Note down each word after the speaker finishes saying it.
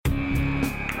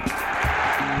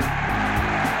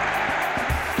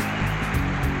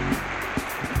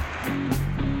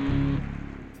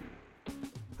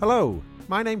Hello,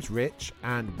 my name's Rich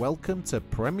and welcome to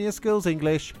Premier Skills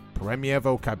English Premier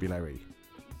Vocabulary.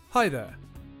 Hi there,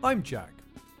 I'm Jack.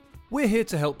 We're here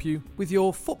to help you with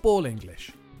your football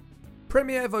English.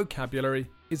 Premier Vocabulary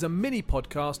is a mini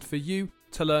podcast for you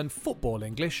to learn football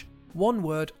English one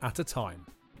word at a time.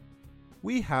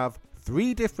 We have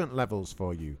 3 different levels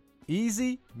for you: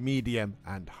 easy, medium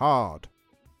and hard.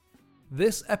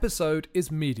 This episode is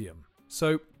medium,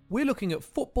 so we're looking at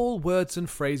football words and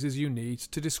phrases you need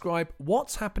to describe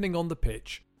what's happening on the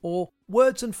pitch, or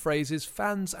words and phrases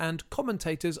fans and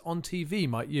commentators on TV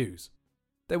might use.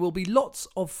 There will be lots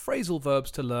of phrasal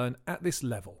verbs to learn at this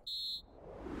level.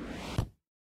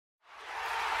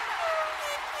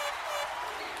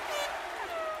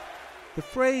 The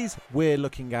phrase we're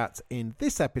looking at in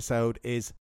this episode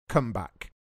is come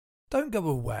back. Don't go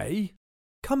away.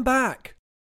 Come back.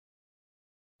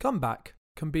 Come back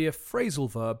can be a phrasal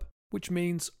verb which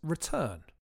means return.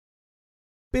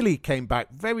 Billy came back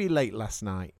very late last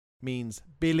night means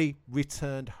Billy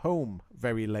returned home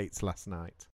very late last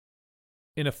night.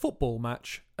 In a football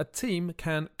match, a team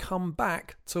can come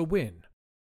back to win.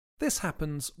 This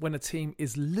happens when a team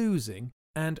is losing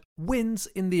and wins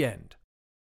in the end.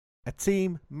 A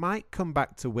team might come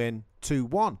back to win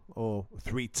 2-1 or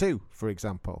 3-2, for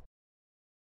example.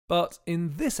 But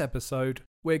in this episode,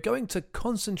 we're going to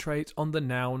concentrate on the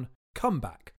noun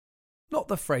comeback, not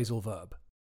the phrasal verb.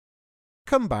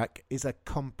 Comeback is a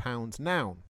compound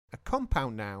noun. A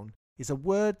compound noun is a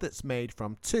word that's made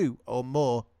from 2 or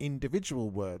more individual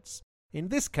words. In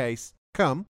this case,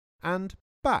 come and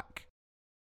back.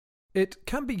 It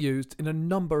can be used in a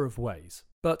number of ways,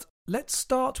 but let's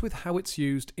start with how it's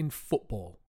used in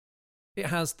football. It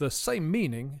has the same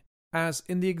meaning as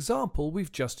in the example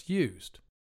we've just used.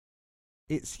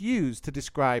 It's used to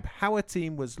describe how a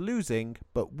team was losing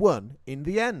but won in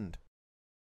the end.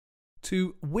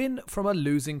 To win from a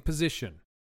losing position.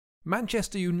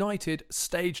 Manchester United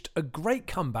staged a great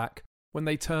comeback when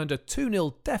they turned a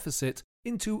 2-0 deficit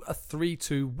into a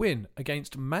 3-2 win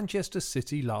against Manchester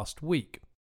City last week.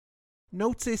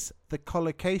 Notice the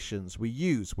collocations we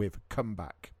use with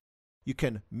comeback. You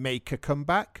can make a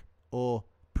comeback, or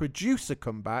produce a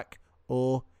comeback,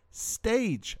 or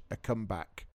stage a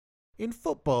comeback. In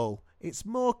football, it's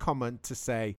more common to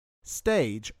say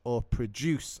stage or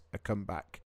produce a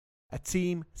comeback. A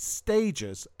team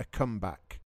stages a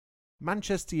comeback.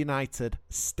 Manchester United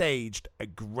staged a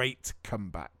great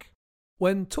comeback.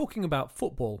 When talking about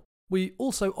football, we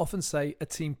also often say a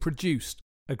team produced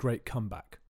a great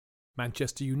comeback.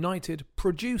 Manchester United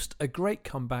produced a great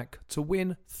comeback to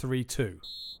win 3-2.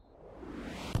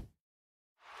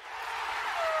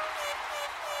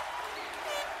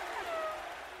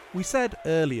 We said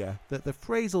earlier that the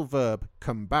phrasal verb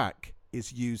come back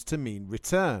is used to mean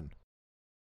return.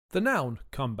 The noun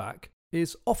come back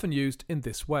is often used in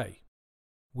this way.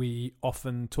 We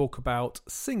often talk about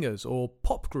singers or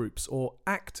pop groups or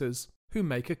actors who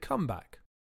make a comeback.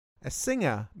 A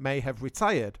singer may have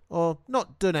retired or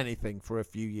not done anything for a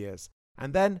few years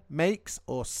and then makes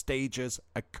or stages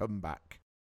a comeback.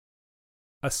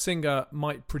 A singer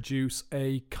might produce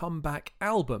a comeback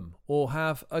album or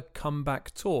have a comeback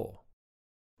tour.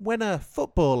 When a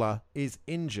footballer is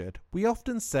injured, we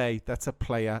often say that a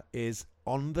player is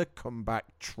on the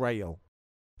comeback trail.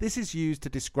 This is used to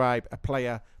describe a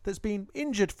player that's been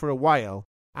injured for a while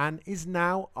and is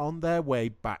now on their way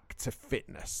back to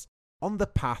fitness, on the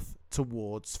path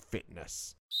towards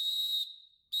fitness.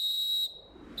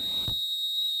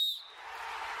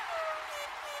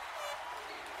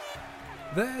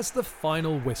 There's the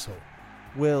final whistle.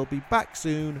 We'll be back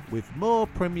soon with more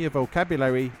Premier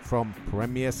Vocabulary from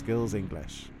Premier Skills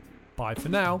English. Bye for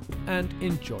now and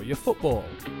enjoy your football.